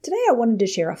Today I wanted to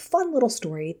share a fun little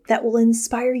story that will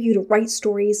inspire you to write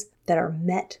stories that are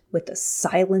met with the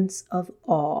silence of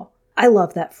awe. I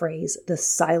love that phrase, the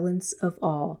silence of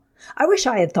awe. I wish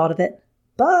I had thought of it,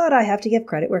 but I have to give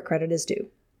credit where credit is due,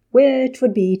 which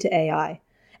would be to AI.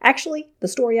 Actually, the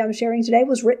story I'm sharing today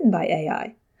was written by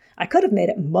AI. I could have made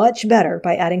it much better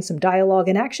by adding some dialogue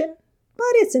and action, but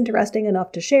it's interesting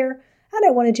enough to share, and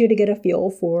I wanted you to get a feel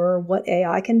for what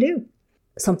AI can do.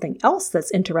 Something else that's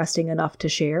interesting enough to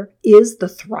share is the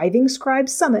Thriving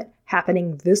Scribes Summit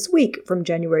happening this week from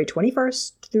January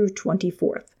 21st through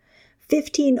 24th.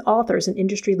 15 authors and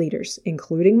industry leaders,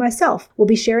 including myself, will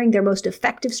be sharing their most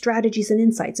effective strategies and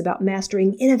insights about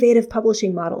mastering innovative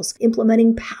publishing models,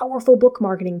 implementing powerful book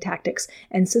marketing tactics,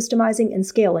 and systemizing and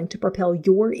scaling to propel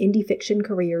your indie fiction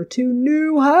career to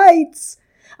new heights.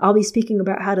 I'll be speaking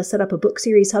about how to set up a book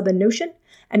series hub in Notion,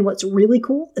 and what's really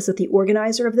cool is that the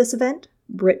organizer of this event,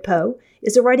 Britt Poe,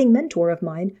 is a writing mentor of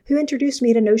mine who introduced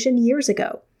me to Notion years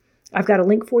ago. I've got a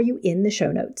link for you in the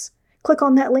show notes. Click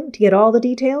on that link to get all the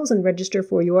details and register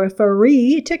for your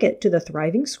free ticket to the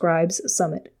Thriving Scribes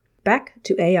Summit. Back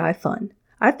to AI fun.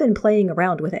 I've been playing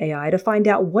around with AI to find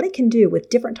out what it can do with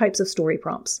different types of story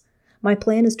prompts. My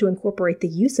plan is to incorporate the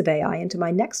use of AI into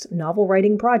my next novel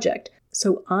writing project,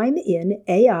 so I'm in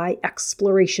AI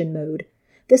exploration mode.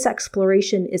 This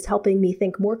exploration is helping me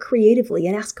think more creatively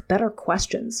and ask better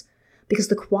questions, because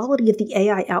the quality of the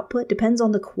AI output depends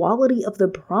on the quality of the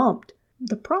prompt.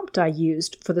 The prompt I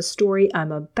used for the story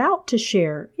I'm about to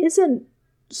share isn't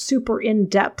super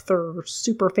in-depth or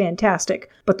super fantastic,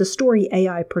 but the story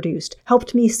AI produced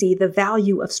helped me see the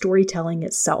value of storytelling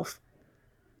itself.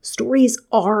 Stories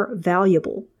are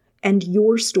valuable, and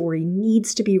your story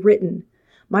needs to be written.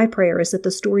 My prayer is that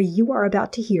the story you are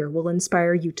about to hear will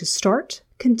inspire you to start,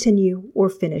 continue, or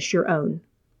finish your own.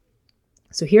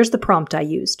 So here's the prompt I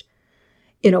used.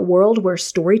 In a world where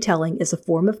storytelling is a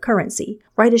form of currency,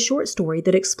 write a short story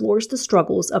that explores the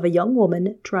struggles of a young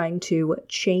woman trying to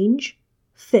change,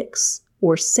 fix,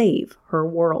 or save her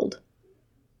world.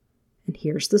 And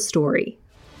here's the story.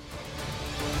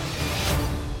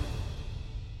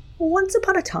 Once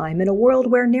upon a time, in a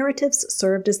world where narratives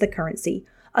served as the currency,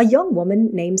 a young woman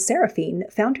named Seraphine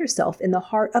found herself in the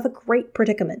heart of a great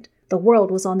predicament. The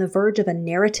world was on the verge of a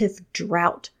narrative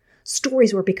drought.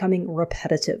 Stories were becoming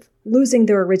repetitive, losing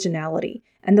their originality,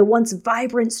 and the once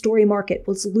vibrant story market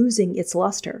was losing its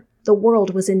luster. The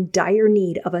world was in dire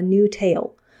need of a new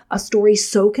tale, a story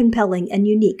so compelling and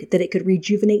unique that it could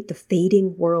rejuvenate the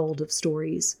fading world of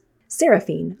stories.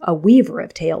 Seraphine, a weaver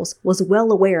of tales, was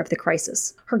well aware of the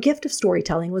crisis. Her gift of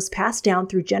storytelling was passed down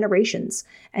through generations,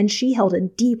 and she held a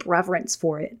deep reverence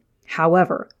for it.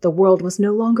 However, the world was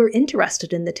no longer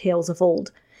interested in the tales of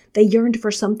old. They yearned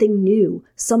for something new,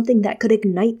 something that could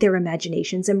ignite their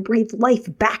imaginations and breathe life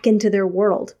back into their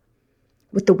world.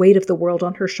 With the weight of the world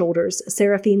on her shoulders,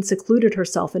 Seraphine secluded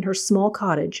herself in her small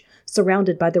cottage,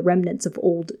 surrounded by the remnants of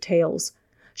old tales.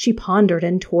 She pondered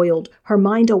and toiled, her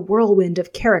mind a whirlwind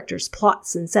of characters,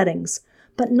 plots, and settings,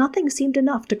 but nothing seemed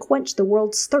enough to quench the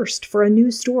world's thirst for a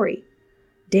new story.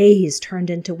 Days turned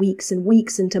into weeks and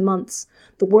weeks into months.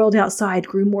 The world outside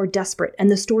grew more desperate, and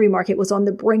the story market was on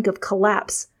the brink of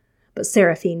collapse. But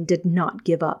Seraphine did not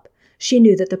give up. She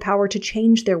knew that the power to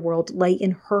change their world lay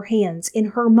in her hands,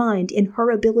 in her mind, in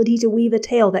her ability to weave a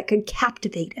tale that could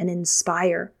captivate and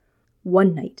inspire.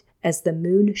 One night, as the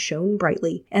moon shone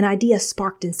brightly, an idea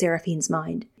sparked in Seraphine's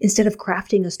mind. Instead of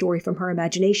crafting a story from her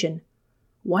imagination,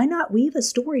 why not weave a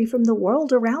story from the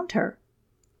world around her?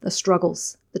 The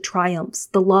struggles, the triumphs,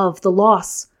 the love, the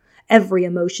loss, every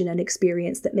emotion and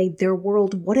experience that made their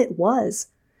world what it was.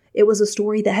 It was a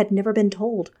story that had never been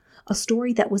told, a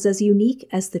story that was as unique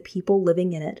as the people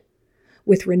living in it.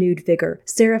 With renewed vigor,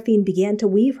 Seraphine began to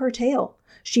weave her tale.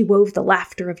 She wove the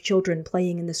laughter of children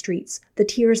playing in the streets, the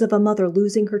tears of a mother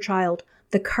losing her child,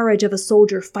 the courage of a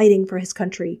soldier fighting for his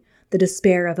country, the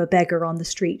despair of a beggar on the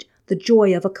street, the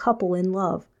joy of a couple in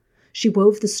love. She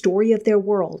wove the story of their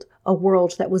world, a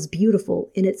world that was beautiful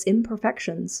in its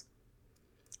imperfections.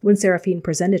 When Seraphine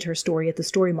presented her story at the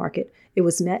story market, it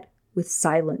was met with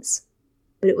silence.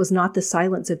 But it was not the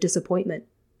silence of disappointment.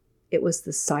 It was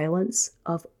the silence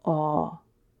of awe.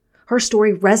 Her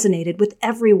story resonated with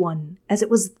everyone as it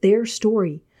was their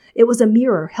story. It was a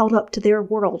mirror held up to their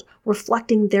world,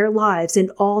 reflecting their lives in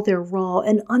all their raw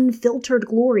and unfiltered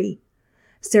glory.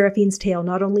 Seraphine's tale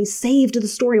not only saved the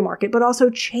story market, but also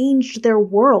changed their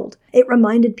world. It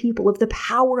reminded people of the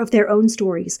power of their own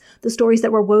stories, the stories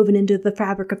that were woven into the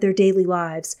fabric of their daily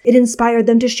lives. It inspired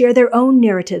them to share their own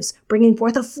narratives, bringing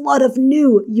forth a flood of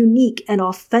new, unique, and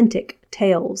authentic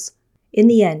tales. In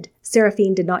the end,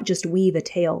 Seraphine did not just weave a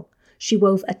tale. she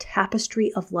wove a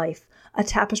tapestry of life, a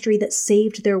tapestry that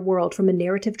saved their world from a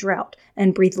narrative drought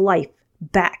and breathed life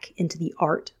back into the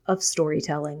art of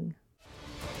storytelling.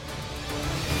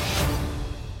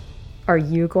 Are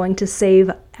you going to save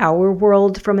our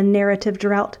world from a narrative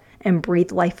drought and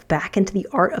breathe life back into the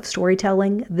art of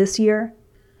storytelling this year?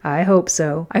 I hope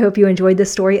so. I hope you enjoyed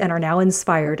this story and are now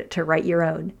inspired to write your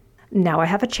own. Now I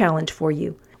have a challenge for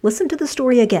you. Listen to the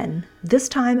story again, this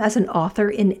time as an author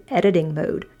in editing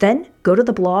mode. Then go to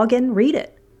the blog and read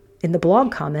it. In the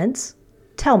blog comments,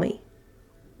 tell me,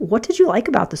 what did you like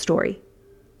about the story?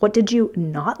 What did you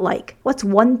not like? What's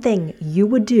one thing you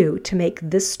would do to make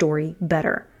this story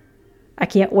better? I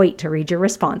can't wait to read your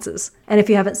responses. And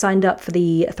if you haven't signed up for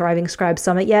the Thriving Scribe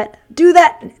Summit yet, do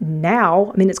that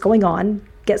now. I mean, it's going on.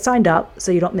 Get signed up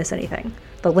so you don't miss anything.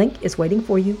 The link is waiting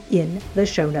for you in the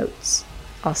show notes.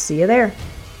 I'll see you there.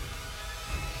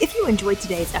 If you enjoyed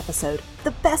today's episode, the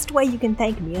best way you can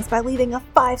thank me is by leaving a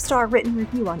 5-star written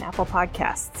review on Apple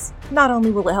Podcasts. Not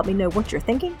only will it help me know what you're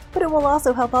thinking, but it will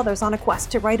also help others on a quest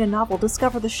to write a novel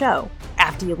discover the show.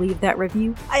 After you leave that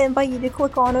review, I invite you to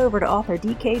click on over to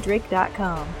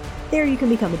authordkdrake.com. There you can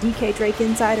become a DK Drake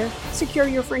Insider, secure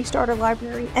your free starter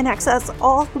library, and access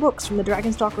all the books from the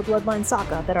Dragonstalker Bloodline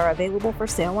saga that are available for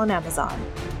sale on Amazon.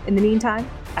 In the meantime,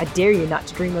 I dare you not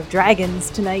to dream of dragons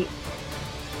tonight.